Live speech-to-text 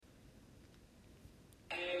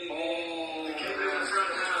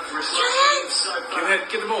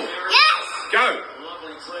Get the ball. Yes! Go.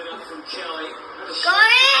 Lovely clean up from Kelly.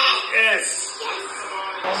 Got it! Yes.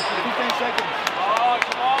 15 seconds. Oh,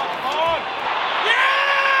 come on.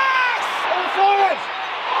 Yes! All forward!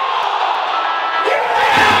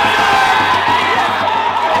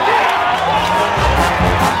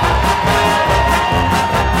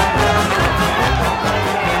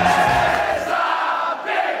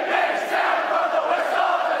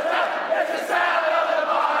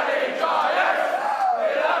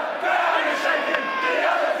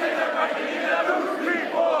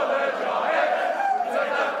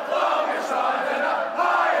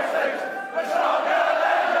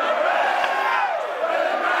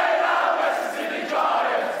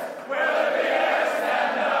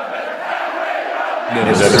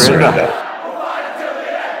 Never surrender.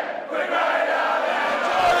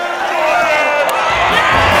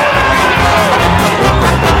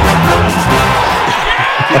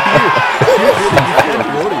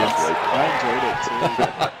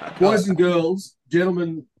 Boys and girls,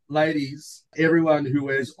 gentlemen, ladies, everyone who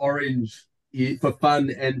wears orange for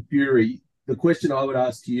fun and fury, the question I would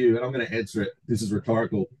ask to you, and I'm going to answer it, this is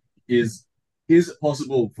rhetorical, is it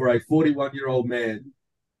possible for a 41-year-old man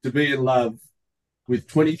to be in love with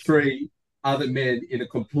 23 other men in a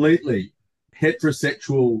completely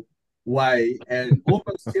heterosexual way and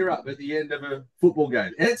almost tear up at the end of a football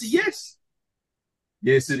game? And it's a yes.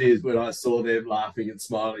 Yes, it is. When I saw them laughing and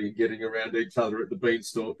smiling and getting around each other at the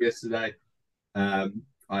Beanstalk yesterday, I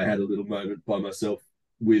had a little moment by myself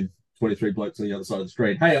with 23 blokes on the other side of the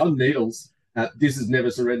screen. Hey, I'm Needles. This is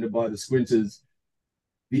Never Surrender by the Squinters,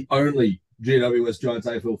 the only GWS Giants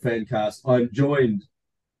AFL fan cast. I'm joined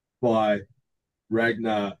by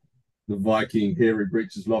Ragnar, the Viking, Hairy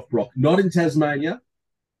Breeches Loftbrock. Not in Tasmania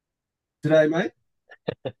today, mate.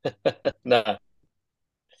 No,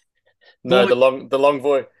 the long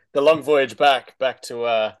voyage back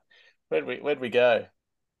to where'd we go?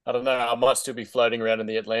 I don't know. I might still be floating around in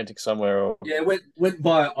the Atlantic somewhere. Or went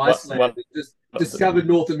via Iceland. Just discovered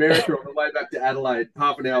North America on the way back to Adelaide,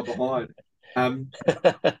 half an hour behind. And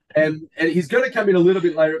he's going to come in a little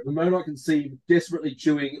bit later. At the moment, I can see him desperately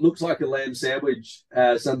chewing. It looks like a lamb sandwich,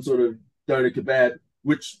 some sort of doner kebab,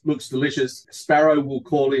 which looks delicious. Sparrow will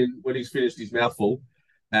call in when he's finished his mouthful.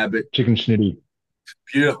 But Chicken schnitty.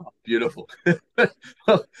 Beautiful.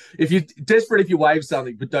 If you're desperate, if you wave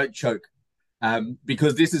something, but don't choke,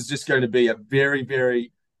 because this is just going to be a very,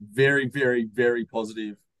 very, very, very, very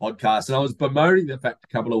positive podcast. And I was bemoaning the fact a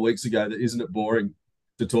couple of weeks ago that isn't it boring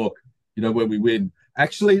to talk, when we win.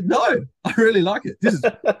 Actually, no, I really like it. This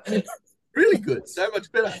is really good. So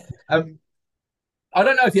much better. I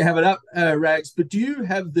don't know if you have it up, Rags, but do you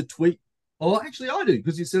have the tweet? Oh, actually, I do,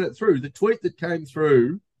 because you sent it through. The tweet that came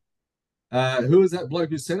through, who was that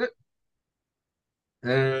bloke who sent it?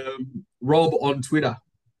 Rob on Twitter.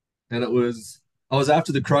 And I was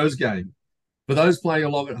after the Crows game. For those playing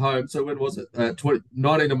along at home, so when was it?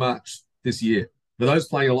 19th of March this year. For those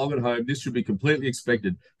playing along at home, this should be completely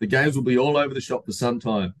expected. The games will be all over the shop for some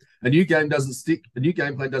time. A new game plan doesn't stick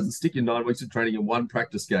in 9 weeks of training in one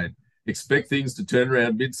practice game. Expect things to turn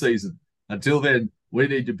around mid-season. Until then, we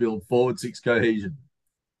need to build forward six cohesion.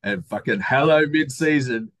 And fucking hello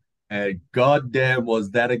mid-season. And goddamn,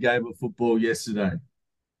 was that a game of football yesterday?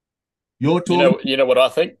 You're talking. You know what I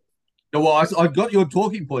think? Well, I got your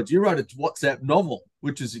talking points. You wrote a WhatsApp novel,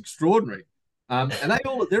 which is extraordinary. And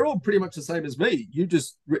they're all pretty much the same as me. You've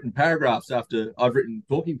just written paragraphs after I've written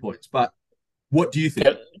talking points. But what do you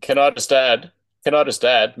think? Can I just add?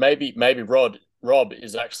 Maybe Rob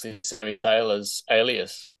is actually Sammy Taylor's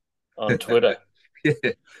alias on Twitter.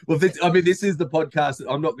 Yeah. Well, this is the podcast that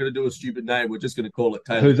I'm not going to do a stupid name. We're just going to call it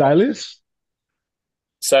Taylor. Whose alias?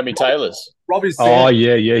 Sammy Taylor's. Rob is. Oh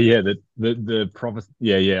yeah. The proper.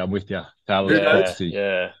 Yeah. I'm with you. Taylor.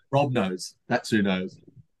 Yeah. Rob knows. That's who knows.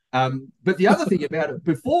 But the other thing about it,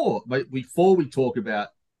 before we talk about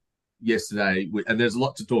yesterday, and there's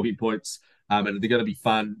lots of talking points, and they're going to be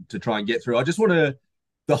fun to try and get through. I just want to,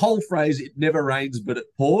 the whole phrase, it never rains, but it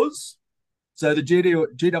pours. So the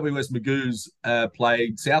GWS Magoos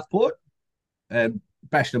played Southport and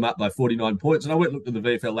bashed them up by 49 points. And I went and looked at the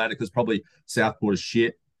VFL ladder because probably Southport is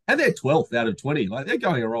shit. And they're 12th out of 20. Like, they're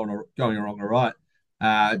going along all right.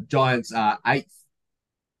 Giants are 8th.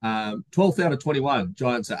 12th out of 21.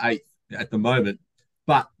 Giants are 8th at the moment.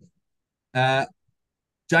 But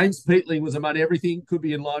James Peatling was among everything, could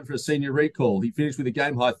be in line for a senior recall. He finished with a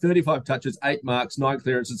game-high 35 touches, 8 marks, 9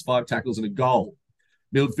 clearances, 5 tackles and a goal.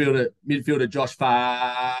 Midfielder Josh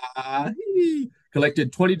Fahey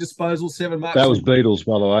collected 20 disposals, 7 marks. That was Beatles,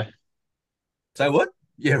 by the way. Say what?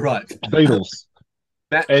 Yeah, right. Beatles.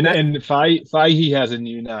 And Fahey has a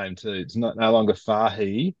new name too. It's not no longer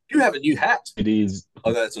Fahey. You have a new hat. It is.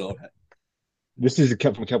 Oh, that's an old hat. This is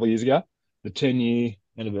from a couple of years ago, the 10-year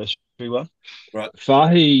anniversary one. Right.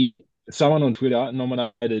 Fahey, someone on Twitter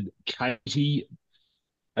nominated Katie,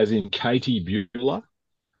 as in Katie Bueller,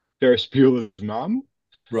 Ferris Bueller's mum.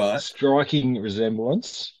 Right. Striking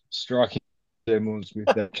resemblance with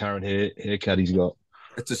that current haircut he's got.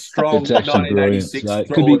 It's a strong It's actually 1986 brilliant.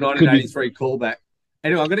 So or 1983 callback.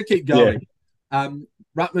 Anyway, I'm going to keep going.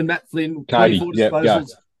 Ruckman Matt Flynn, 24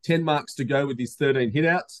 disposals, 10 marks to go with his 13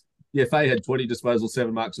 hitouts. The FA had 20 disposals,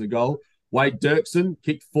 7 marks and a goal. Wade Dirksen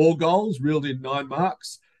kicked 4 goals, reeled in 9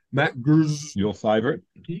 marks. Matt Gruz, your favourite,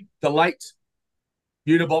 the late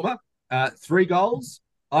Unabomber, 3 goals.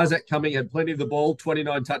 Isaac Cumming had plenty of the ball,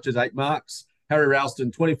 29 touches, 8 marks. Harry Ralston,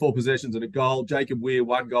 24 possessions and a goal. Jacob Weir,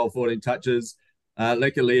 1 goal, 14 touches.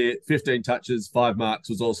 Leclerc, 15 touches, 5 marks,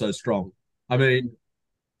 was also strong. I mean,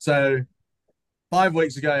 so 5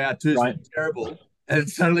 weeks ago, our twos were terrible, and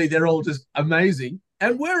suddenly they're all just amazing,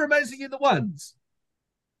 and we're amazing in the ones.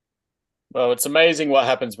 Well, it's amazing what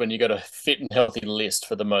happens when you got a fit and healthy list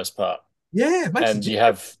for the most part. Yeah, and you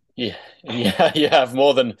have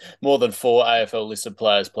more than 4 AFL listed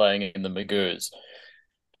players playing in the Magoos.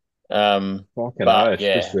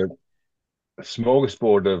 Just a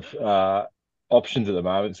smorgasbord of options at the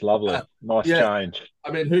moment. It's lovely. Nice change.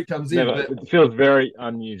 I mean, who comes in? It feels very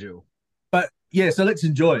unusual. But yeah, so let's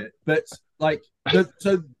enjoy it. But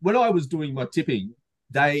so when I was doing my tipping,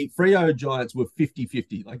 Freo Giants were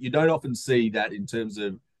 50-50. Like, you don't often see that in terms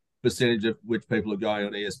of percentage of which people are going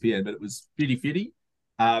on ESPN, but it was 50-50.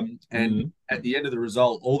 And at the end of the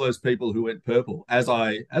result, all those people who went purple, as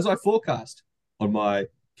I forecast on my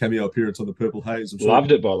cameo appearance on the Purple Haze,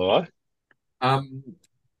 loved it, by the way.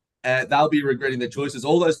 They'll be regretting their choices.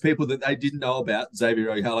 All those people that they didn't know about,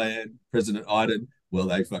 Xavier O'Halloran, President Iden, well,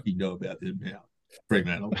 they fucking know about them now.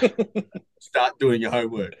 Fremantle. Start doing your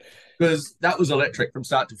homework. Because that was electric from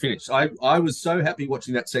start to finish. I was so happy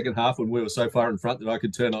watching that second half when we were so far in front that I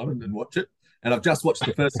could turn on and watch it. And I've just watched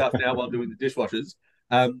the first half now while doing the dishwashers.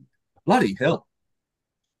 Bloody hell.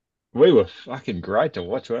 We were fucking great to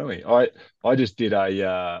watch, weren't we? I just did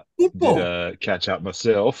a catch up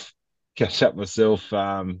myself.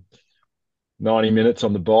 90 minutes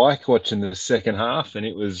on the bike watching the second half, and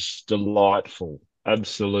it was delightful.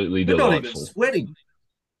 Absolutely delightful. Not even sweating.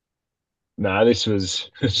 No, this was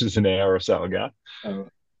an hour or so ago. Do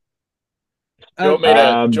you want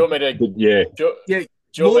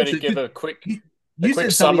me to give a quick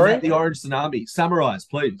summary? The Orange Tsunami. Summarise,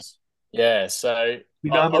 please. Yeah, so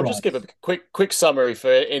I'll just give a quick summary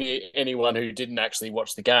for anyone who didn't actually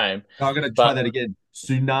watch the game. I'm going to try that again.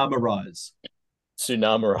 Tsunami-rise. The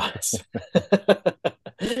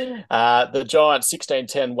Giants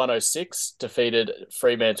 16-10-106 defeated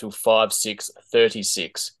Fremantle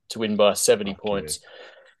 5-6-36 to win by 70 points.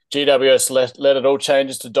 GWS led it all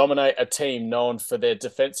changes to dominate a team known for their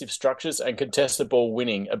defensive structures and contested ball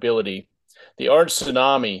winning ability. The Orange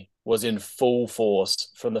Tsunami was in full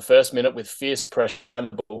force from the first minute with fierce pressure,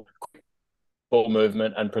 ball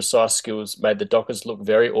movement and precise skills made the Dockers look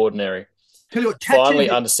very ordinary. Tell you what,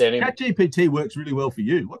 understanding ChatGPT works really well for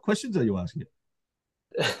you. What questions are you asking it?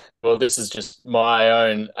 Well, this is just my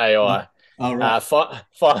own AI. Oh, right.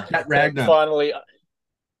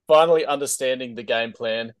 Finally understanding the game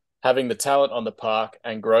plan, having the talent on the park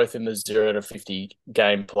and growth in the 0 to 50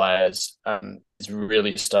 game players is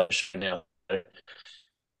really starting to show now.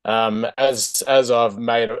 As I've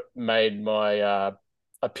made my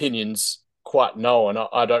opinions quite known,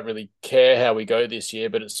 I don't really care how we go this year,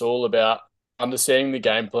 but it's all about understanding the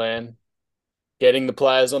game plan, getting the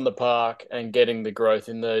players on the park, and getting the growth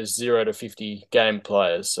in those 0 to 50 game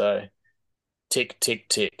players. So, tick, tick,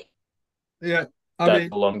 tick. Yeah, that's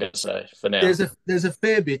all I'm going to say for now. There's a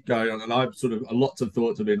fair bit going on, and I've lots of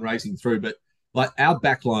thoughts have been racing through. But like our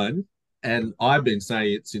backline, and I've been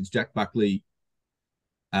saying it since Jack Buckley.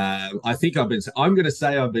 I'm going to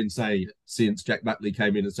say I've been saying it since Jack Buckley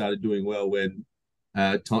came in and started doing well when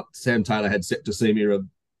Sam Taylor had septicemia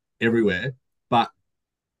everywhere. But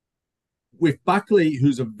with Buckley,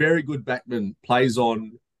 who's a very good backman, plays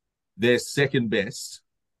on their second best,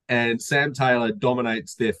 and Sam Taylor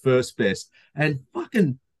dominates their first best, and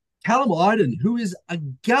fucking Callum Iden, who is a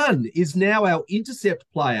gun, is now our intercept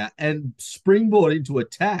player and springboard into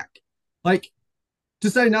attack. Like, to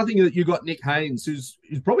say nothing that you got Nick Haynes, who's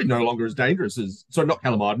probably no longer as dangerous as, sorry, not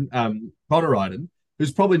Callum Iden, Connor Iden,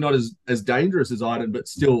 who's probably not as dangerous as Iden, but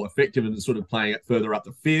still effective in sort of playing it further up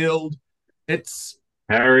the field. It's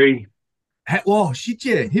Harry.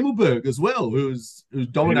 Himmelberg as well, who's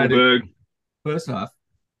dominated first half.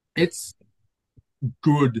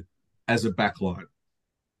 good as a backline.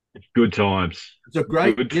 Good times. It's a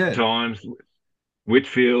great, Good yeah. times.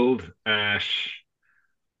 Whitfield, Ash,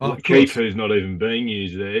 Oh, of Keith, course. who's not even being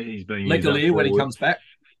used there. He's being used up Lecalier when he forward. comes back.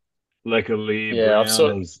 Lecalier, Yeah,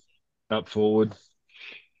 Brown is up forward.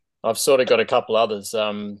 I've sort of got a couple others.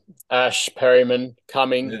 Ash, Perryman,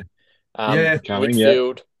 Cumming, Yeah. Yeah. Coming, yeah.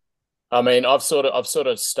 Whitfield. I mean, I've sort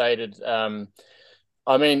of stated.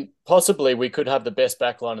 I mean, possibly we could have the best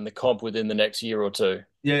backline in the comp within the next year or two.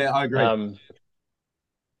 Yeah, I agree.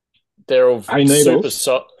 They're all Hey, super Needles.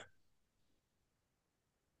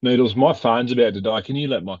 Needles, my phone's about to die. Can you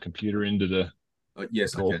let my computer into the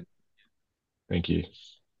Yes, call? I can. Thank you.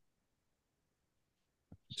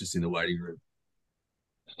 Just in the waiting room.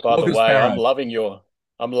 By the Marcus way, Farrow.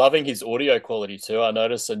 I'm loving his audio quality too. I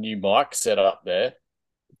noticed a new mic set up there.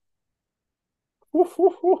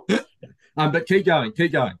 But keep going.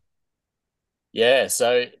 Yeah,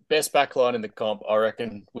 so best backline in the comp, I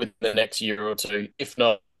reckon, within the next year or two. If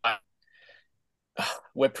not,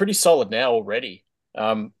 we're pretty solid now already.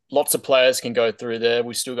 Lots of players can go through there.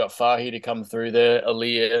 We still got Fahy to come through there,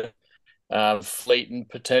 Aaliyah, Fleeton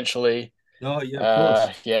potentially. Oh yeah, of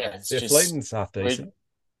course. Yeah, it's just Fleeton's half decent.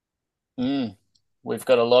 We've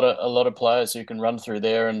got a lot of players who can run through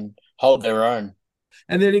there and hold their own.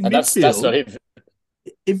 And then in And midfield, that's not even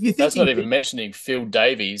if you think that's not even mentioning Phil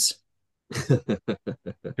Davies.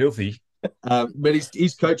 Filthy. but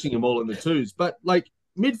he's coaching them all in the twos. But like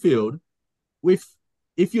midfield, if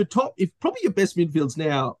probably your best midfields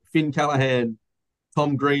now, Finn Callaghan,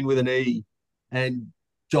 Tom Green with an E, and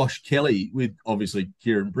Josh Kelly with obviously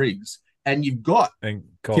Kieran Briggs, and you've got And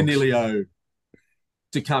Cogs. Canelio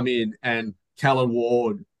to come in and Callan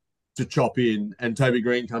Ward to chop in, and Toby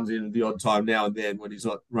Green comes in at the odd time now and then when he's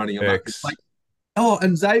not running amok. X. Like,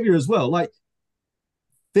 and Xavier as well. Like,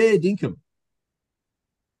 fair dinkum.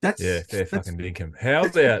 Fair fucking dinkum. How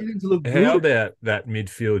that's about beginning to look how good. about that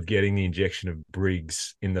midfield getting the injection of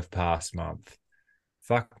Briggs in the past month?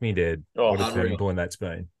 Fuck me dead. Oh, What a turning unreal. point that's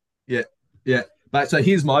been. Yeah. But so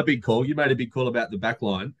here's my big call. You made a big call about the back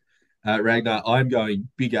line. Ragnar, I'm going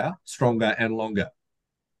bigger, stronger, and longer.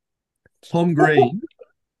 Tom Green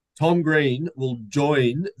will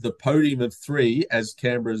join the podium of three as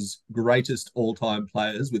Canberra's greatest all-time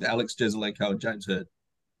players with Alex Jesaulenko and James Hird.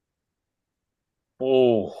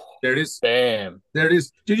 Oh, There it is. bam. There it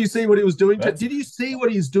is. Did you see what he was doing? That's- Did you see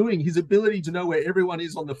what he's doing? His ability to know where everyone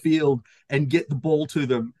is on the field and get the ball to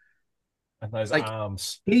them. And those Like-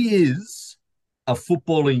 arms. He is a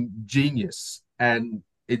footballing genius. And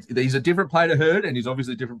he's a different player to Hurd, and he's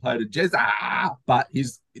obviously a different player to Jez. But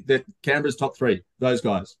he's the Canberra's top three, those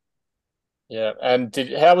guys. Yeah, and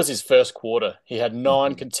how was his first quarter? He had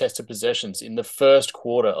 9 contested possessions in the first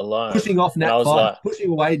quarter alone. Pushing off And I Nat was Five, like- pushing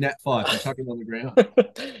away Nat Five and chucking on the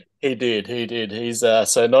ground. He did. He's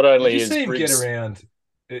so not only Did you is see him Briggs, get around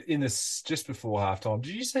in this just before halftime?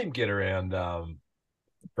 Did you see him get around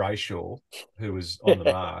Brayshaw, who was on the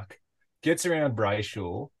mark? Gets around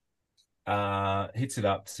Brayshaw, hits it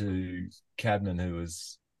up to Cadman, who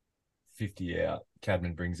was 50 out.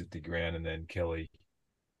 Cadman brings it to ground, and then Kelly.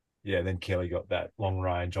 Yeah, then Kelly got that long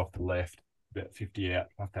range off the left, about 50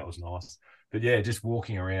 out. Fuck, that was nice. But yeah, just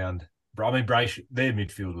walking around. I mean, Brayshaw, their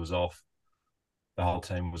midfield was off. The whole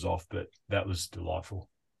team was off, but that was delightful.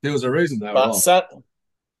 There was a reason they were but off.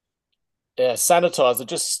 sanitizer.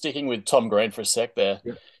 Just sticking with Tom Green for a sec there.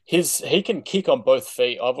 Yeah. He can kick on both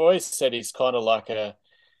feet. I've always said he's kind of like a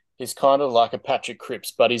Patrick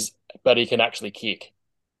Cripps, but he can actually kick.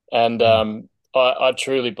 And I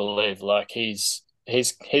truly believe like he's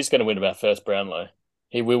going to win our first Brownlow.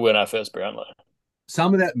 He will win our first Brownlow.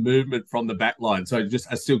 Some of that movement from the back line. So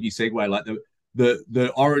just a silky segue, like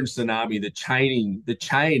the orange tsunami, the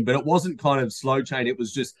chain, but it wasn't kind of slow chain. It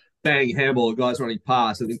was just bang, handball, the guy's running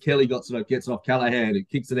past, and then Kelly gets it off Callaghan and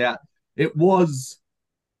kicks it out. It was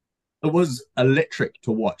electric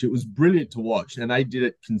to watch. It was brilliant to watch, and they did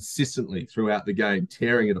it consistently throughout the game,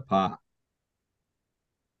 tearing it apart.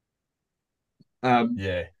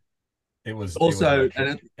 Yeah, it was Also,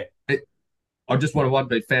 it was I just want to one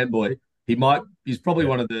big fanboy. He's probably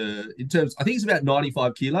one of the, in terms, I think he's about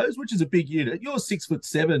 95 kilos, which is a big unit. You're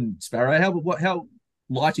 6'7", Sparrow. How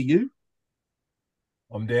light are you?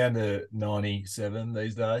 I'm down to 97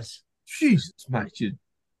 these days. Jesus, mate, you're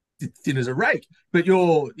thin as a rake. But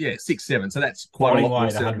you're 6'7", so that's quite a lot more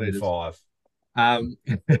weight centimeters. 105.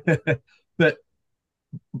 But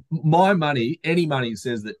any money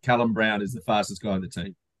says that Callum Brown is the fastest guy in the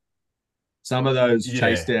team. Some of those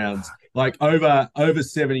chase downs, like over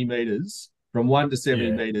 70 meters, from 1 to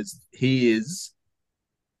 70 meters, he is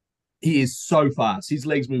so fast. His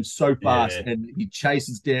legs move so fast, and he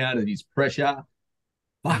chases down, and his pressure.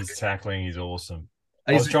 Fuck. His tackling is awesome.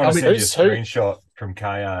 I was He's- trying to mean, send you a who's who? screenshot from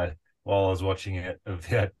KO while I was watching it of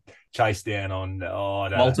that chase down on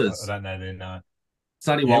Walters. I don't know their name.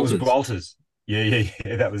 Sonny Yeah, it was Walters. Walters. Yeah,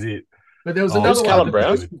 that was it. But there was Oh, another who's one. Callum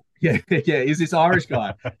Brown? Yeah, he's this Irish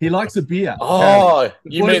guy. He likes a beer. Oh,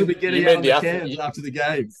 The you boys mean will be getting you out mean on the the athlete? cans after the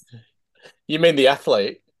games. You mean the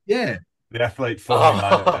athlete? Yeah. The athlete forming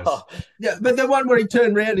Oh, Yeah, but the one where he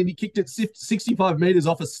turned around and he kicked it 65 meters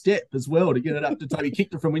off a step as well to get it up to time. He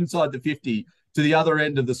kicked it from inside the 50 to the other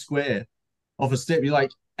end of the square off a step. You're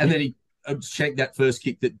like, and then he shanked that first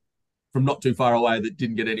kick that from not too far away that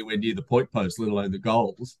didn't get anywhere near the point post, let alone the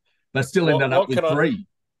goals, but still ended up with three.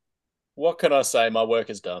 what can I say? My work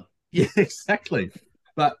is done. Yeah, exactly.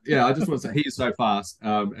 But yeah, I just want to say he is so fast.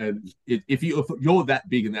 And if you're that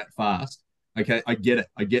big and that fast, okay, I get it.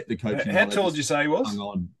 I get the coaching. How tall did you say he was?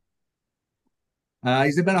 Hung on.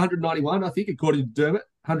 He's about 191, I think, according to Dermot.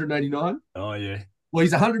 189. Oh yeah. Well,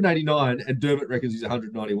 he's 189, and Dermot reckons he's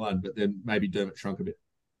 191, but then maybe Dermot shrunk a bit.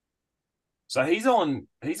 So he's on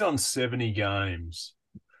 70 games.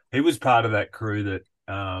 He was part of that crew that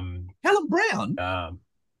Callum Brown.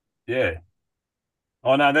 Yeah.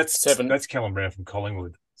 Oh no, that's Seven. That's Callum Brown from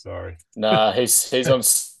Collingwood. Sorry. Nah, he's on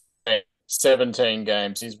 17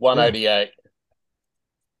 games. He's 188.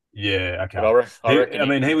 Yeah, okay. But I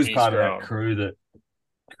reckon he was he's part of grown. that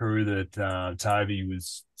crew that Toby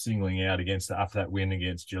was singling out against after that win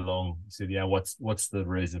against Geelong. He said, "Yeah, what's the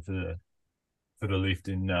reason for the lift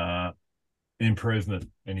in improvement?"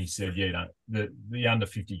 And he said, "Yeah, the under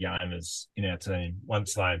 50 gamers in our team,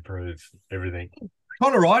 once they improve everything."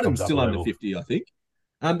 Connor Idom's Comes up still a under level. 50, I think.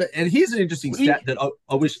 But here's an interesting stat that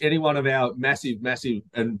I wish any one of our massive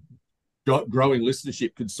and growing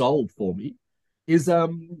listenership could solve for me is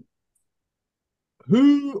when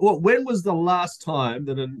was the last time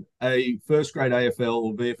that a first grade AFL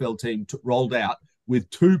or VFL team rolled out with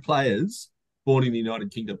two players born in the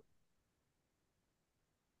United Kingdom?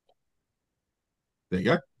 There you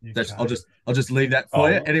go. I'll just leave that for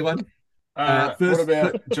you. Anyone? What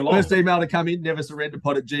about Geelong? First email to come in,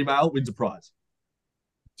 neversurrenderpod@gmail, wins a prize.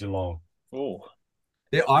 Geelong. Ooh.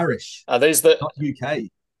 They're Irish, Are these the not UK.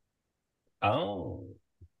 Oh.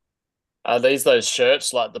 Are these those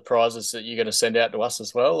shirts like the prizes that you're going to send out to us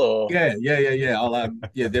as well, or Yeah. I'll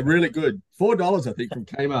they're really good. $4, I think, from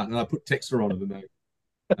Kmart, and I put Texter on them.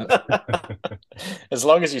 as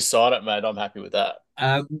long as you sign it, mate, I'm happy with that.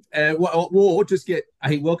 We'll just get.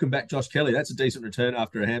 Hey, welcome back, Josh Kelly. That's a decent return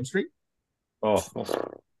after a hamstring. Oh,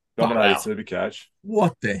 dominated Wow. Supercoach.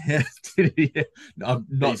 What the hell did he? I'm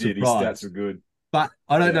not He did. His surprised. stats were good. But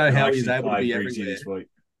I don't know how Actually he's able to played be Briggsy everywhere. this week.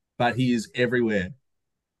 But he is everywhere.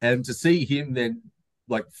 And to see him then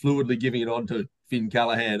like fluidly giving it on to Finn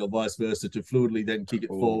Callahan or vice versa to fluidly then kick it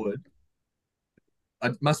forward,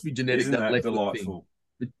 it must be genetic. Isn't that left foot delightful?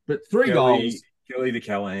 thing. But three goals. Kelly to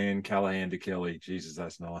Callahan, Callahan to Kelly. Jesus,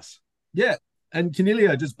 that's nice. Yeah. And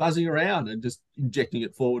Canelio just buzzing around and just injecting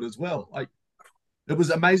it forward as well. Like it was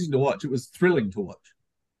amazing to watch. It was thrilling to watch.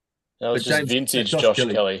 That was But just James- vintage Josh Josh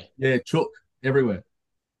Kelly. Kelly. Yeah, chook everywhere.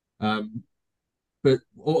 But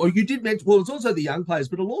you did mention, well, it's also the young players,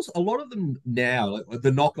 but also a lot of them now, like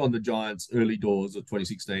the knock on the Giants early doors of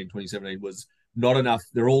 2016, 2017 was not enough.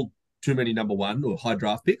 They're all too many number one or high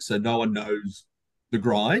draft picks, so no one knows the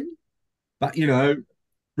grind. But,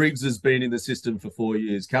 Briggs has been in the system for 4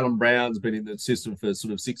 years. Callum Brown's been in the system for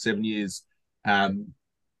sort of 6-7 years.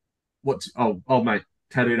 Mate,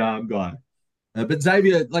 tattooed arm guy. But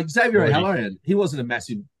Xavier O'Halloran, he wasn't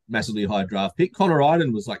a massively high draft pick. Connor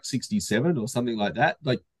Iden was like 67 or something like that.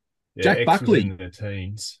 Like Yeah, Jack X Buckley. was in the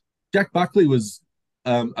teens. Jack Buckley was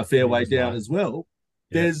a fair way was down nice. as well.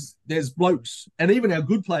 Yeah. There's blokes, and even our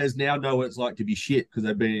good players now know what it's like to be shit because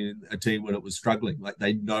they've been in a team when it was struggling. Like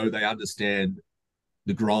they understand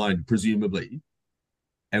the grind, presumably,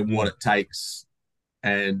 and what it takes,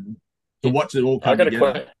 and to watch it all come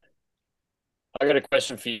together. I got a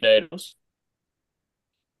question for you, Needles.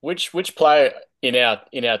 Which player in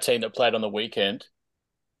our team that played on the weekend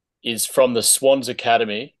is from the Swans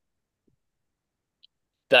Academy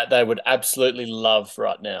that they would absolutely love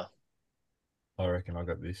right now? I reckon I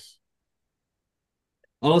got this.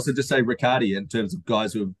 I'll also just say Riccardi in terms of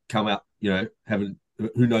guys who have come out,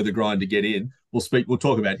 who know the grind to get in. We'll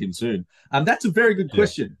talk about him soon. That's a very good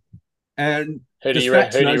question. And Who do the you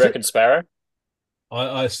stats knows it. reckon, Sparrow?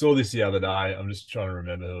 I saw this the other day. I'm just trying to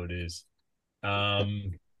remember who it is.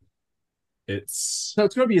 It's So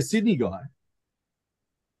it's got to be a Sydney guy.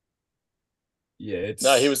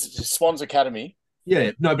 No, he was Swans Academy.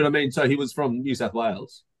 Yeah, no, but I mean, so he was from New South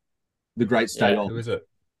Wales, the great state Yeah, of. who is it?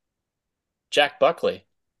 Jack Buckley.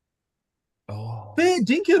 Oh, Fair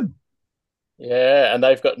dinkum. Yeah, and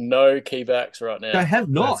they've got no key backs right They now. have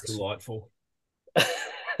not. That's delightful.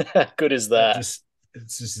 How good is that?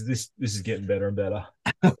 It's just this is getting better and better.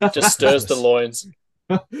 Just stirs the loins.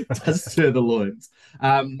 Does stir the loins.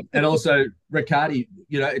 And also Riccardi,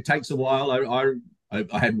 it takes a while.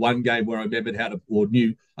 I had one game where I remembered how to, or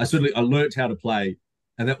knew. I learnt how to play,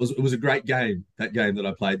 and it was a great game. That game that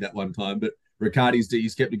I played that one time. But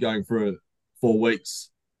he's kept it going for 4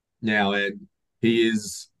 weeks now, and he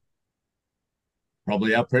is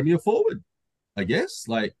probably our premier forward, I guess.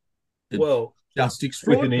 Well, just with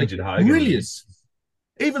extraordinary, an injured Hogan, brilliant.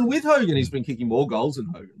 Even with Hogan, he's been kicking more goals than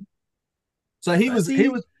Hogan. So he was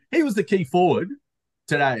the key forward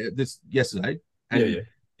yesterday, and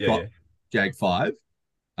got Jag 5.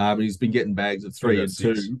 He's been getting bags of 3 and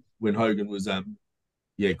 2 when Hogan was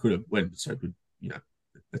could have went so good.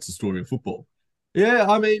 That's the story of football. Yeah,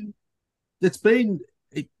 I mean, it's been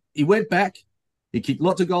he went back, he kicked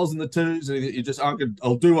lots of goals in the twos, and he just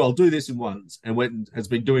I'll do this in ones, and went and has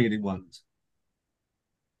been doing it in ones.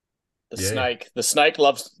 The snake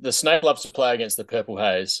loves to play against the Purple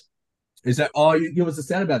Haze. Is that give us a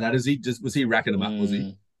stat about that? Was he racking them up? Was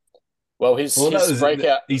he? Well, his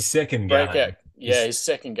second game. Yeah, his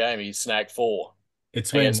second game, he snagged 4.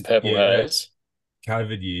 It's against Purple Haze.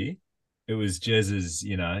 COVID year. It was Jez's,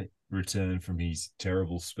 return from his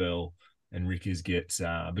terrible spell, and Rickers gets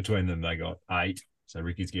between them they got 8. So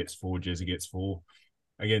Rickers gets 4, Jezza gets 4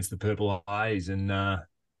 against the Purple Haze, and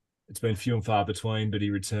it's been few and far between, but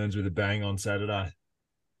he returns with a bang on Saturday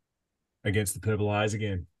against the Purple Haze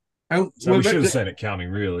again. So we should have seen it coming,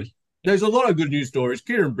 really. There's a lot of good news stories.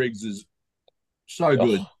 Kieran Briggs is so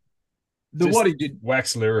good. What he did.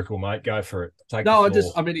 Wax lyrical, mate. Go for it.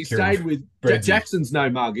 He stayed with Jackson's no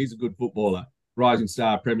mug. He's a good footballer. Rising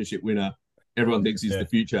star, premiership winner. Everyone thinks he's the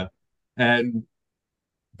future. And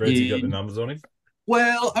Bredsy got the numbers on him.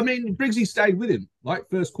 Well, Briggsy stayed with him.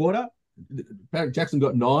 First quarter, Jackson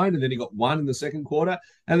got 9, and then he got 1 in the second quarter.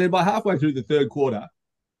 And then by halfway through the third quarter,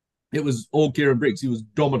 it was all Kieran Briggs. He was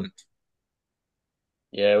dominant.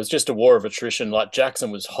 Yeah, it was just a war of attrition.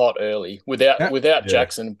 Jackson was hot early. Without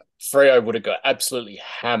Jackson, Freo would have got absolutely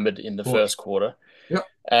hammered in the first quarter. Yep.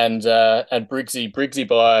 And Briggsy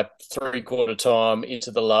by 3/4 time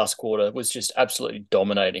into the last quarter was just absolutely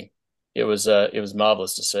dominating. It was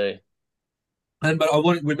marvelous to see.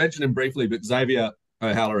 We mentioned him briefly, but Xavier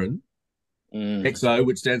O'Halloran, XO,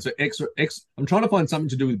 which stands for X. I'm trying to find something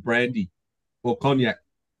to do with brandy or cognac,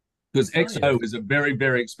 because XO is a very,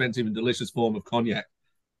 very expensive and delicious form of cognac.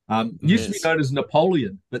 Used to be known as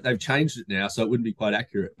Napoleon, but they've changed it now, so it wouldn't be quite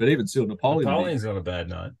accurate. But even still, Napoleon's not a bad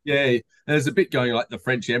name. Yeah, there's a bit going like the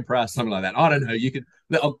French Emperor, something like that. I don't know.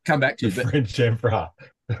 I'll come back to you. The French Emperor.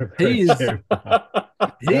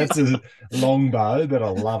 That's a long bow, but I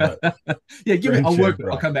love it. Yeah,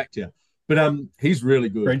 I'll come back to you. But he's really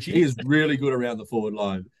good. Frenchie? He is really good around the forward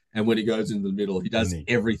line, and when he goes into the middle, he does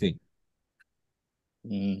everything.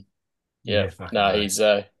 Yeah,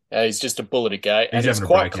 he's just a bullet a gate, and he's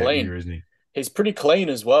quite clean, here, isn't he? He's pretty clean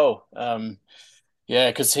as well.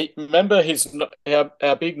 Because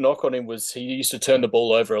our big knock on him was he used to turn the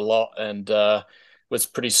ball over a lot and was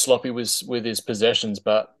pretty sloppy with his possessions.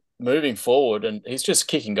 But moving forward, and he's just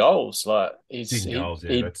kicking goals. He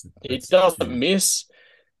doesn't miss.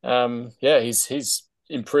 He's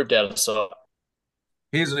improved out of sight.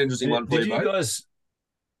 Here's an interesting one for you, guys.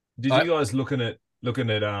 Did you guys looking at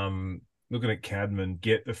Cadman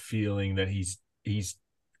get the feeling that he's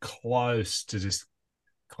close to just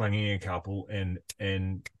clanging a couple and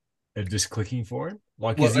just clicking for him?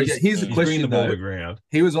 Here's the question, bringing the ball to ground.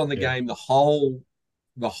 He was on the game the whole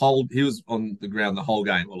he was on the ground the whole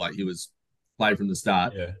game, or he was played from the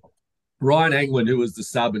start. Yeah. Ryan Angwin, who was the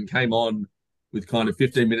sub and came on with kind of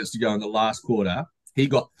 15 minutes to go in the last quarter, he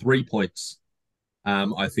got 3 points.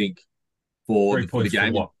 I think for the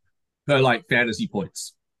game. For what? Per fantasy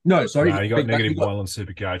points. No, sorry. No, he got negative -1 on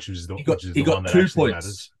Supercoach, which is the one that 2 actually points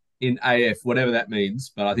matters. In AF, whatever that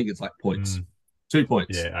means, but I think it's points. 2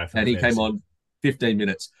 points. Yeah, and he came on 15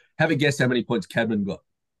 minutes. Have a guess how many points Cadman got.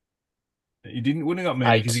 He wouldn't have got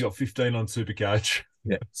many because he got 15 on Supercoach.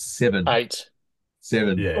 Yeah, 7. 8.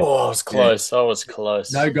 7. Yeah. Oh, I was close. Yeah. I was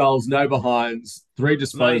close. No goals, no behinds, 3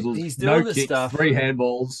 disposals, Mate, he's doing no kicks, stuff. 3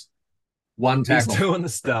 handballs, 1 tackle. He's doing the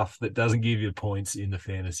stuff that doesn't give you points in the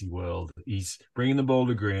fantasy world. He's bringing the ball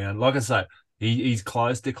to ground. Like I say, he's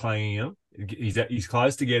close to clanging him. He's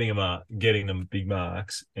close to getting them big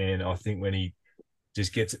marks. And I think when he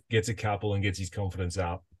just gets a couple and gets his confidence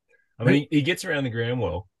up, he gets around the ground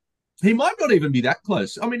well. He might not even be that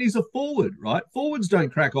close. He's a forward, right? Forwards don't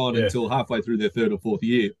crack on until halfway through their 3rd or 4th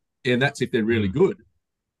year, and that's if they're really good.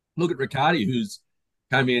 Look at Riccardi, who's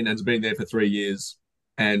came in and has been there for 3 years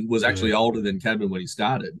and was actually older than Cadman when he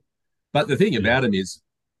started. But the thing about him is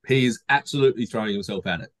he is absolutely throwing himself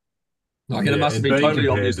at it. Like, and it must have been totally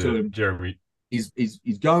obvious to him. Jeremy. He's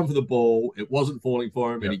going for the ball. It wasn't falling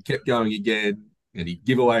for him, and he kept going again, and he'd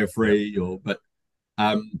give away a free,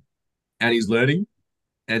 and he's learning,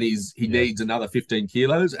 and he needs another 15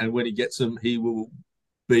 kilos, and when he gets them, he will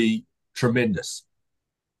be tremendous.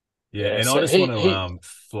 Yeah, and so I just want to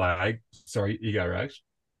flag. Sorry, you go, Raj.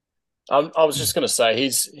 I was just going to say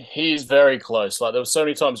he's very close. Like, there were so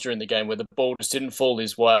many times during the game where the ball just didn't fall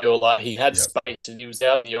his way, or like he had space and he was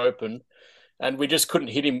out in the open, and we just couldn't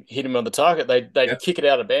hit him on the target. They'd kick it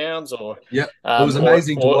out of bounds, or it was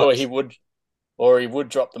amazing to watch. Or he would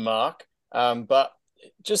drop the mark. But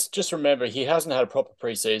just remember, he hasn't had a proper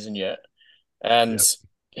preseason yet, and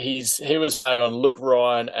he was on Luke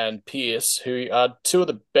Ryan and Pierce, who are two of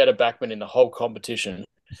the better backmen in the whole competition,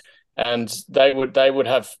 and they would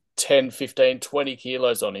have 10, 15, 20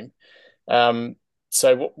 kilos on him.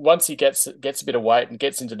 So once he gets a bit of weight and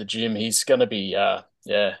gets into the gym, he's going to be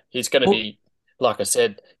be, like I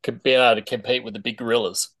said, being able to compete with the big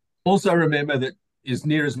gorillas. Also remember that as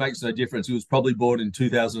near as makes no difference, he was probably born in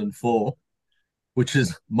 2004, which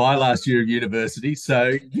is my last year of university.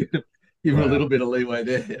 So give him a little bit of leeway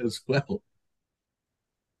there as well.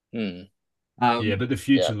 But the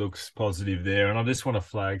future looks positive there. And I just want to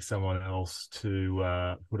flag someone else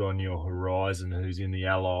to put on your horizon who's in the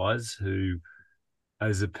Allies, who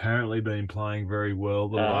has apparently been playing very well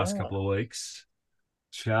the last couple of weeks.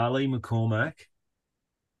 Charlie McCormack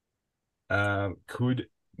could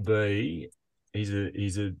be. He's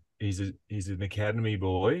an academy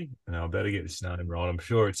boy, and I better get this name right. I'm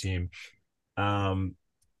sure it's him.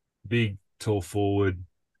 Big, tall forward,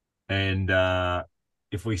 and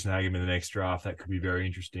if we snag him in the next draft, that could be very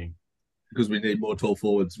interesting. Because we need more tall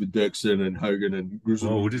forwards with Dirksen and Hogan and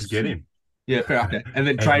Grizzle. Oh, we'll just get him. Yeah, fair. Okay. And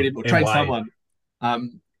then trade him or trade someone.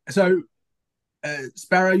 So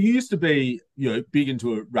Sparrow, you used to be, big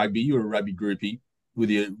into rugby. You were a rugby groupie with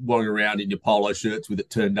your walking around in your polo shirts with it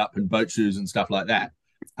turned up and boat shoes and stuff like that.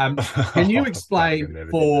 Can you explain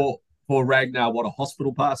for Ragnar what a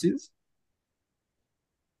hospital pass is?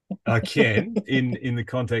 I can, in the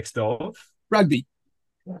context of rugby.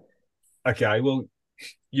 Okay, well,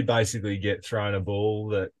 you basically get thrown a ball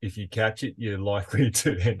that if you catch it, you're likely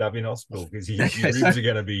to end up in hospital because your ribs are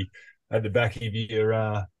going to be at the back of your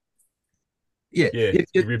your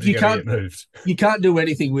ribs are going to get moved. You can't do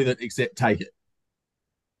anything with it except take it.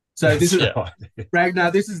 So this is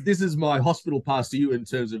Ragnar. This is my hospital pass to you in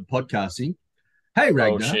terms of podcasting. Hey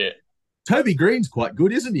Ragnar, Toby Green's quite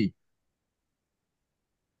good, isn't he?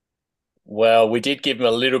 Well, we did give him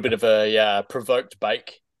a little bit of a provoked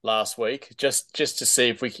bake last week, just to see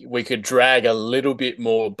if we could drag a little bit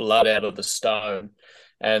more blood out of the stone.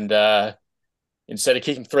 And instead of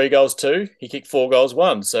kicking 3 goals 2, he kicked 4 goals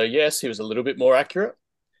 1. So yes, he was a little bit more accurate.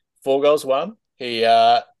 4 goals 1. He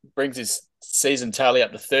brings his season tally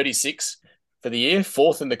up to 36 for the year,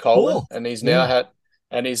 4th in the Coleman, and he's now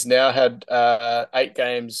had 8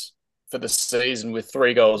 games for the season with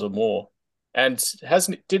 3 goals or more. And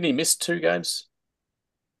didn't he miss 2 games?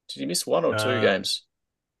 Did he miss 1 or 2 games?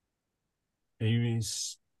 He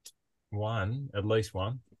missed 1, at least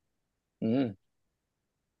 1. Mm.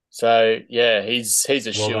 So yeah, he's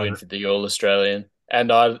a shoe-in for the All Australian,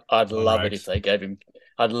 and I'd love it if they gave him.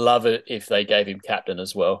 I'd love it if they gave him captain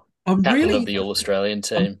as well. Captain of the All Australian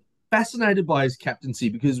team. I'm fascinated by his captaincy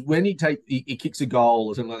because when he kicks a goal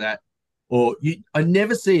or something like that, I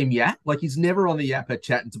never see him yap. Like, he's never on the yapper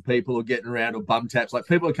chatting to people or getting around or bum taps. Like,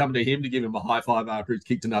 people are coming to him to give him a high five after he's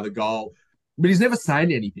kicked another goal, but he's never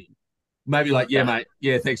saying anything. Maybe like, yeah, mate.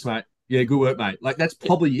 Yeah, thanks, mate. Yeah, good work, mate. Like, that's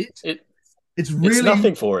probably it. It's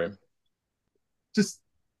nothing for him. Just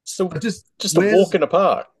a walk in the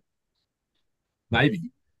park.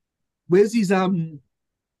 Maybe. Where's his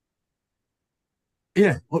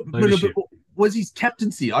where's his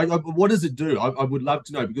captaincy? What does it do? I would love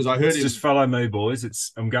to know because I heard just follow me,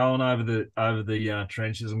 boys. I'm going over the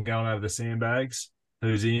trenches. I'm going over the sandbags.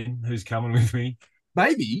 Who's in? Who's coming with me?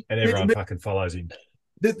 Maybe. And everyone fucking follows him.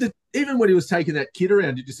 Even when he was taking that kid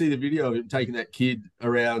around, did you see the video of him taking that kid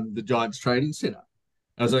around the Giants training centre?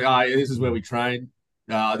 I was like, this is where we train.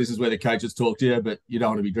 This is where the coaches talk to you, but you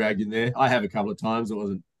don't want to be dragged in there. I have a couple of times. It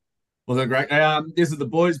wasn't great. This is the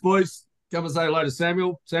boys. Come and say hello to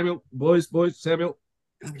Samuel. Samuel, boys, Samuel.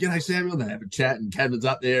 G'day, Samuel. They have a chat, and Cadman's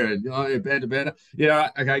up there, and banter. Yeah, all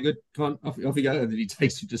right, okay, good. Come on, off you go. And then he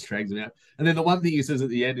just drags him out. And then the one thing he says at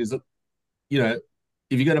the end is,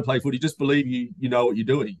 if you're going to play footy, just believe you know what you're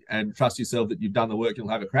doing and trust yourself that you've done the work, you'll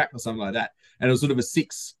have a crack or something like that. And it was sort of a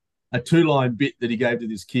 6 a 2-line bit that he gave to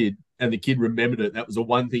this kid, and the kid remembered it. That was the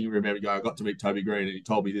one thing he remembered. I got to meet Toby Green, and he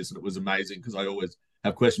told me this, and it was amazing because I always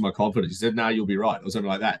have questioned my confidence. He said, "No, you'll be right," or something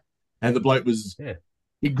like that. And the bloke was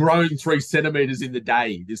he'd grown 3 centimeters in the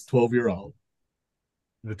day. This 12-year-old.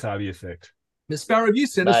 The Toby effect. Miss Sparrow, have you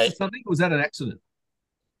sent us to something, or was that an accident?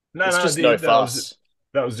 No, it's no, just no fuss.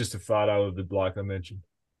 That was just a photo of the bloke I mentioned.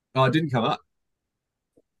 Oh, it didn't come up.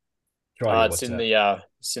 It's in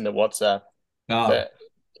the WhatsApp. Okay.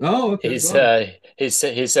 He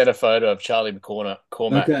sent a photo of Charlie Cormac.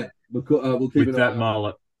 Okay, we'll keep with that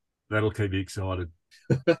mullet. That'll keep you excited.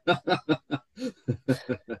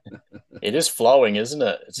 It is flowing, isn't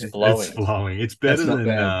it? It's flowing. It's flowing. It's better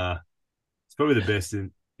than. It's probably the best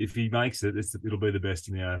in. If he makes it, it'll be the best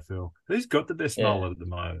in the AFL. Who's got the best mullet at the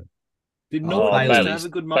moment? Did North have a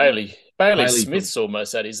good mullet? Bailey Smith's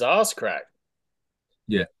almost had his ass cracked.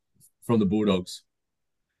 Yeah, from the Bulldogs.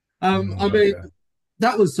 I mean,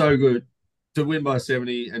 that was so good to win by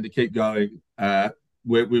 70 and to keep going.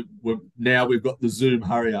 We've got the Zoom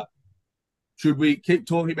hurry up. Should we keep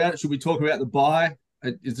talking about it? Should we talk about the bye?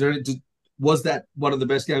 Was that one of the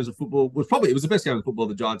best games of football? It was the best game of football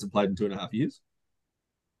the Giants have played in 2.5 years.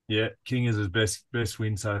 Yeah, King is his best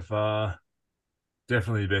win so far.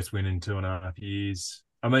 Definitely the best win in 2.5 years.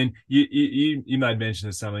 I mean, you made mention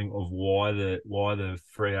of something of why the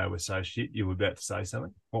Freo was so shit. You were about to say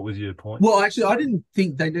something. What was your point? Well, actually, I didn't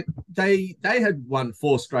think they had won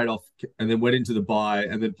 4 straight off and then went into the bye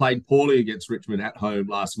and then played poorly against Richmond at home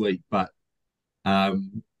last week. But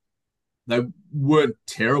they weren't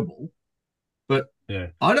terrible. But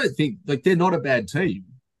I don't think they're not a bad team.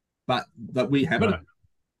 But we hammered them.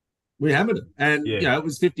 We hammered them. And it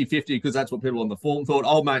was 50-50 because that's what people on the form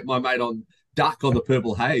thought. My mate on Duck on the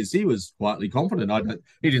Purple Haze, he was quietly confident.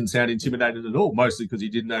 He didn't sound intimidated at all, mostly because he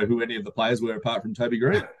didn't know who any of the players were apart from Toby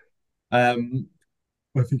Green. I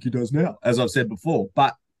think he does now, as I've said before.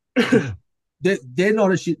 But they're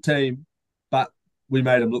not a shit team, but we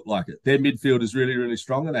made them look like it. Their midfield is really, really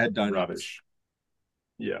strong, and they had rubbish.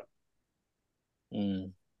 Yeah.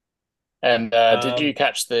 Mm. And did you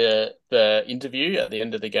catch the interview at the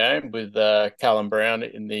end of the game with Callum Brown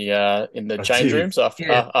in the change rooms after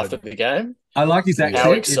the game? I like his accent.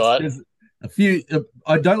 How excited!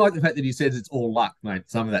 I don't like the fact that he says it's all luck, mate.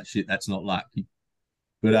 Some of that shit, that's not luck.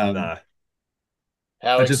 But no.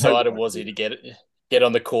 How excited was he to get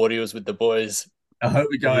on the cordials with the boys? I hope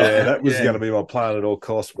we go. Yeah, that was going to be my plan at all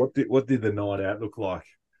costs. What did the night out look like?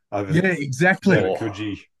 Exactly.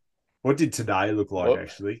 What did today look like?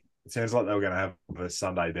 Actually, it sounds like they were going to have a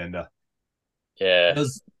Sunday bender. Yeah.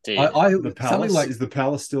 The Palace is the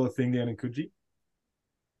Palace still a thing down in Coogee?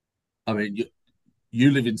 I mean, you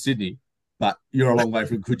live in Sydney, but you're a long way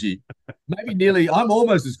from Coogee. I'm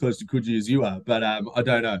almost as close to Coogee as you are, but I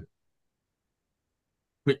don't know.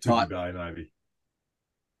 Quick type. Maybe.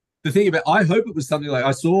 The thing about, I hope it was something like,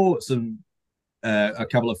 I saw a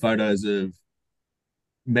couple of photos of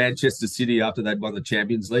Manchester City after they'd won the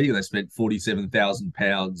Champions League, and they spent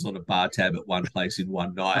 £47,000 on a bar tab at one place in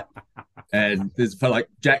one night. And there's like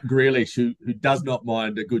Jack Grealish, who does not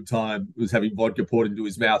mind a good time, was having vodka poured into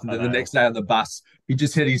his mouth, and then the next day on the bus, he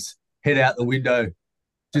just had his head out the window,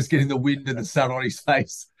 just getting the wind and the sun on his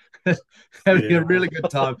face, having a really good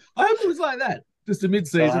time. I hope it was like that. Just a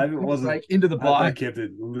mid-season break into the bye. I kept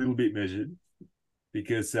it a little bit measured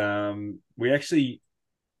because we actually,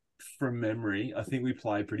 from memory, I think we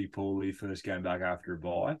played pretty poorly first game back after a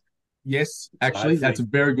bye. Yes, actually, that's a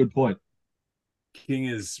very good point. King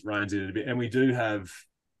has reined in a bit, and we do have.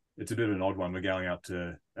 It's a bit of an odd one. We're going up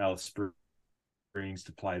to Alice Springs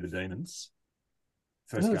to play the Demons.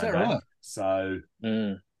 First game back, right? So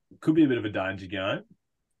could be a bit of a danger game.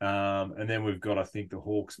 And then we've got, I think, the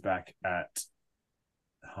Hawks back at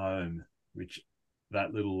home, which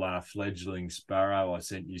that little fledgling Sparrow I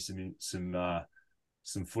sent you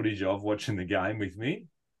some footage of watching the game with me.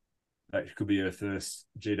 That could be her first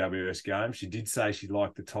GWS game. She did say she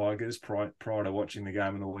liked the Tigers prior to watching the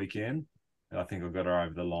game on the weekend. And I think I got her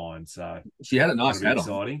over the line. So she had a nice hat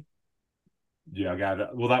exciting. On. Yeah, I gave it.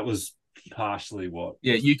 Well, that was partially what.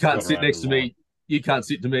 Yeah, you can't sit next to me. You can't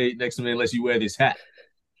sit next to me unless you wear this hat.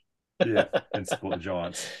 Yeah, and support the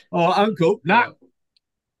Giants. Oh, uncle. No.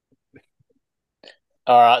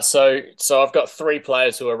 All right, so I've got 3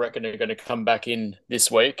 players who I reckon are going to come back in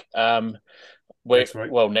this week. Next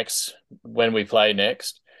week. Well, when we play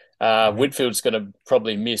next. Whitfield's going to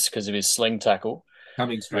probably miss because of his sling tackle.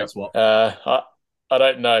 Coming straight swap. I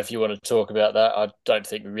don't know if you want to talk about that. I don't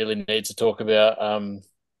think we really need to talk about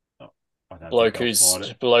bloke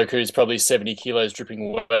who's probably 70 kilos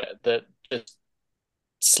dripping wet that just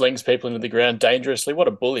slings people into the ground dangerously. What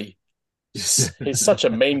a bully. He's such a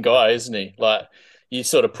mean guy, isn't he? Like, you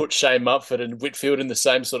sort of put Shane Mumford and Whitfield in the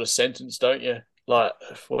same sort of sentence, don't you? Like,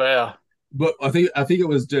 wow. But I think it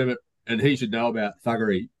was Dermot, and he should know about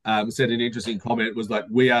thuggery. Said an interesting comment was like,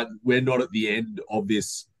 we're not at the end of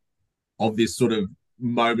this sort of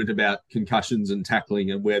moment about concussions and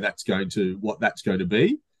tackling and what that's going to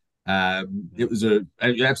be. It was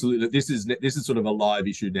absolutely, this is sort of a live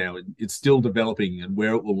issue now, and it's still developing, and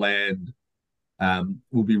where it will land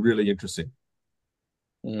will be really interesting.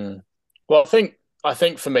 Mm. Well, I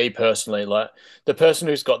think for me personally, like, the person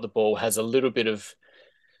who's got the ball has a little bit of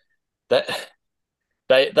that.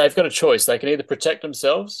 They've got a choice. They can either protect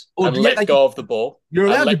themselves and let go of the ball. You're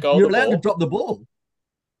allowed to drop the ball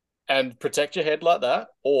and protect your head like that,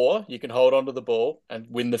 or you can hold on to the ball and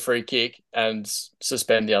win the free kick and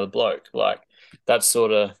suspend the other bloke. Like, that's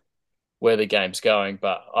sort of where the game's going.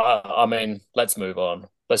 But I mean, let's move on.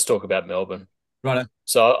 Let's talk about Melbourne. Right.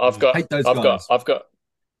 So I've got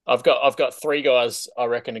three guys I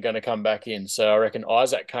reckon are going to come back in. So I reckon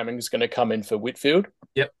Isaac Cummings is going to come in for Whitfield.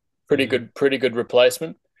 Yep. Pretty good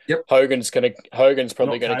replacement. Yep. Hogan's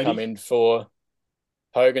probably going to come in for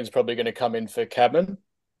Cabman.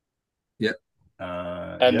 Yep.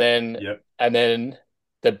 And then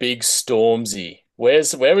the big Stormzy. Where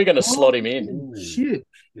are we going to slot him in? Shit,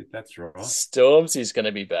 that's right. Stormzy's going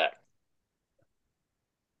to be back.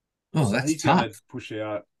 Oh, that's he's tough. Going to push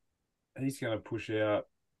out. He's going to push out.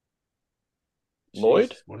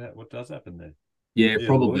 Lloyd. What does happen there? Yeah,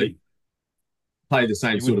 probably. Lloyd. Play the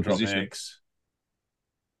same sort of position.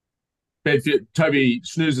 Bedford, Toby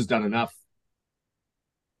Snooze has done enough.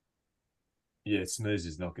 Yeah, Snooze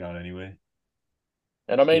is not going anywhere.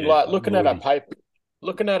 And I mean, looking at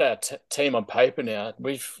our team on paper now,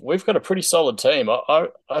 we've got a pretty solid team. I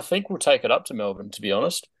think we'll take it up to Melbourne, to be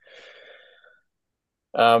honest.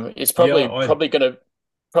 It's probably going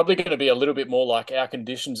to be a little bit more like our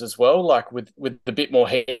conditions as well, like with a bit more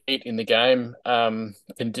heat in the game,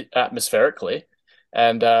 atmospherically,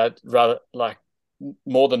 and rather like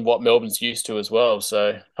more than what Melbourne's used to as well.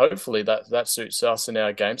 So hopefully that suits us in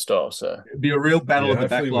our game style. So it'd be a real battle of the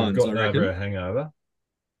backlines. We've gotten over a hangover.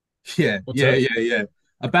 Yeah.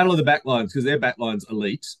 A battle of the backlines, because their backlines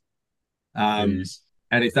elite. And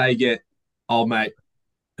if they get, mate,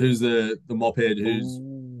 who's the mophead who's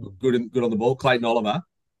good on the ball, Clayton Oliver.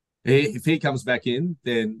 If he comes back in,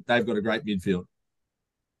 then they've got a great midfield.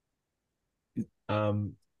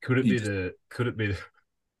 Could it be the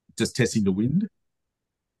just testing the wind?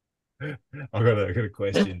 I've got a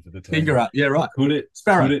question for the team. Finger up. Yeah, right. Could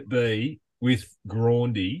it be with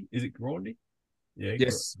Grandy? Is it Grandy? Yeah.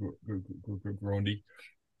 Yes. Grandy.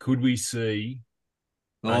 Could we see?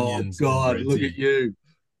 Oh God! Look at you.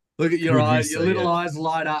 Look at your eyes. Your little eyes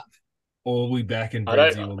light up. Or are we back and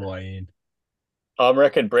Bredsy all the way in? I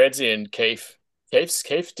reckon Bredsy and Keith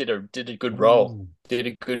did a good role. Did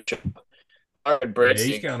a good job. I reckon Bredsy.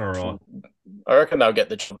 He's going all right. I reckon they'll get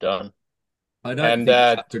the job done. I don't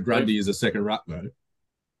think to Grundy is a second ruck though.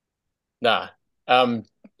 Nah.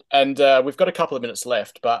 We've got a couple of minutes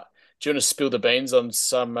left, but do you want to spill the beans on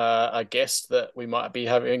some a guest that we might be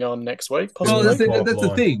having on next week? Possibly? Well, that's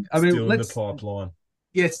the thing. I mean, still in the pipeline.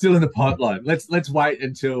 Yeah, it's still in the pipeline. Let's wait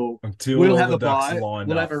until we'll have a bye,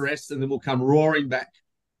 we'll have a rest, and then we'll come roaring back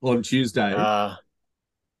on Tuesday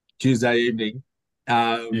evening.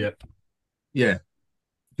 Yeah,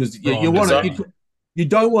 because you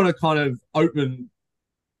don't want to kind of open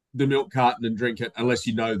the milk carton and drink it unless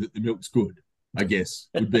you know that the milk's good. I guess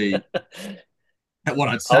would be what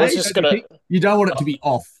I'd say. You don't want it to be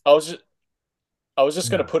off. I was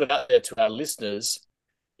just going to put it out there to our listeners.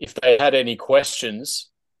 If they had any questions,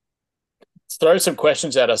 throw some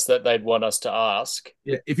questions at us that they'd want us to ask.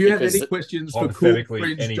 Yeah, if you have any questions for cool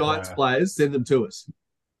Fringe Giants players, send them to us.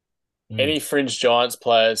 Any Fringe Giants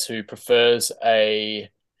players who prefers a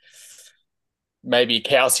maybe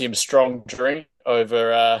calcium strong drink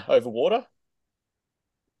over water?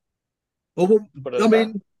 Well, I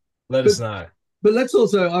mean, let us know. But let's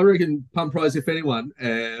also, I reckon, Pump Pros, if anyone,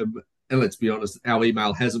 and let's be honest, our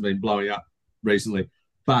email hasn't been blowing up recently.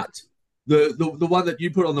 But the one that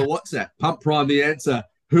you put on the WhatsApp, Pump Prime, the answer: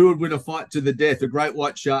 who would win a fight to the death, a great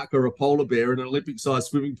white shark or a polar bear in an Olympic-sized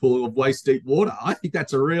swimming pool of waist-deep water? I think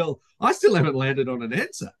that's a real. I still haven't landed on an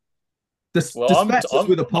answer. Dispatch is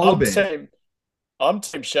with a polar bear. I'm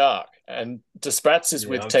Team Shark, and Dispatch is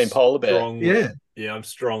with Team Polar Bear. Yeah, I'm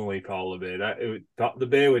strongly polar bear.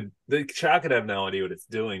 The shark would have no idea what it's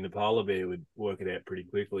doing. The polar bear would work it out pretty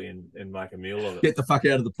quickly and make a meal of it. Get the fuck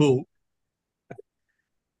out of the pool.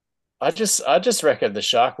 I just reckon the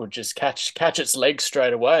shark would just catch its legs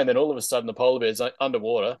straight away, and then all of a sudden the polar bear's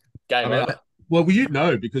underwater. Game over. Well, you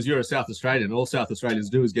know, because you're a South Australian, all South Australians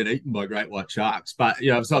do is get eaten by great white sharks. But,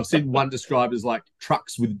 so I've seen one described as like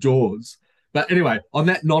trucks with jaws. But anyway, on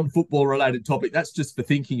that non-football related topic, that's just for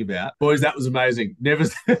thinking about. Boys, that was amazing. Never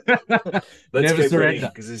surrender.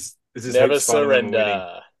 Because this is Never heaps fun when we're winning.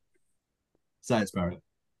 surrender. Say it, Sparrow.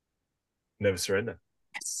 Never surrender.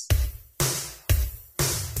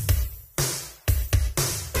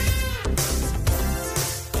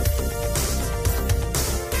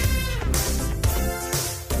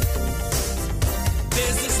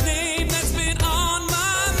 There's this name that's been on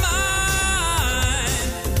my mind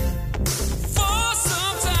for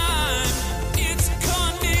some time. It's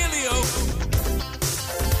Cornelio.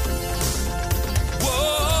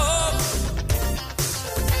 Whoa.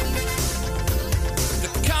 The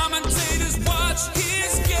commentators watch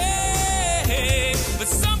his game, but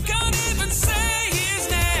some can't even say his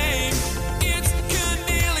name. It's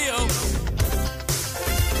Cornelio.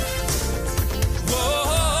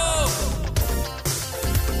 Whoa.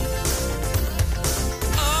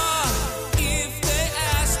 If they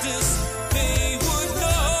asked us, they would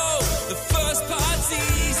know. The first part's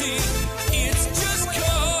easy. It's just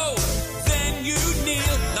go. Then you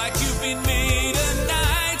kneel like you've been made a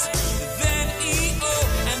knight. Then EO,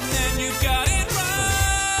 and then you got it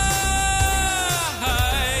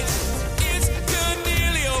right. It's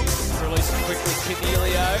Cornelio. Release it quickly,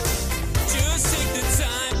 Cornelio. Just take the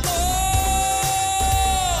time. Oh,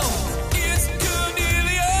 it's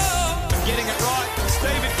Cornelio. Getting it right,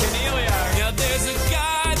 Stephen Cornelio. Now there's a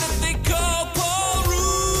guy that they call Paul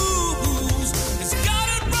Roos. He's got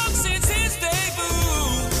it wrong since his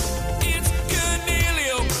debut. It's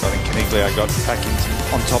Cornelio. I think Caniglio got back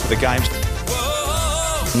on top of the game.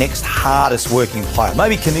 Whoa, Next hardest working player.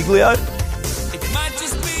 Maybe Caniglio. it might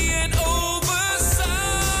just be an oversight,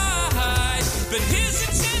 but here's a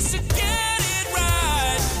chance to get it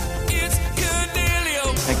right. It's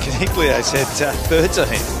Cornelio. And Caniglio said third to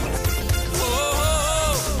him.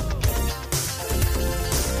 Whoa.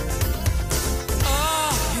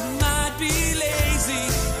 You might be lazy,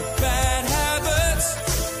 bad habits.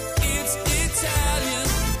 It's Italian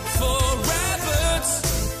for rabbits.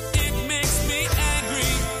 It makes me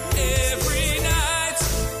angry every night.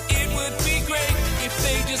 It would be great if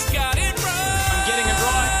they just got it right. I'm getting it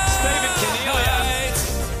right, Stephen Cornelio.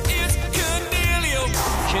 It's Cornelio.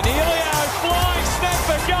 Cornelio, flying step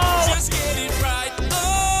for goal. Just get it right.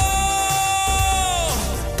 Oh,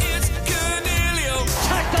 it's Cornelio.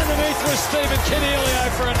 Tacked underneath with Stephen Cornelio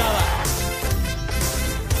for another.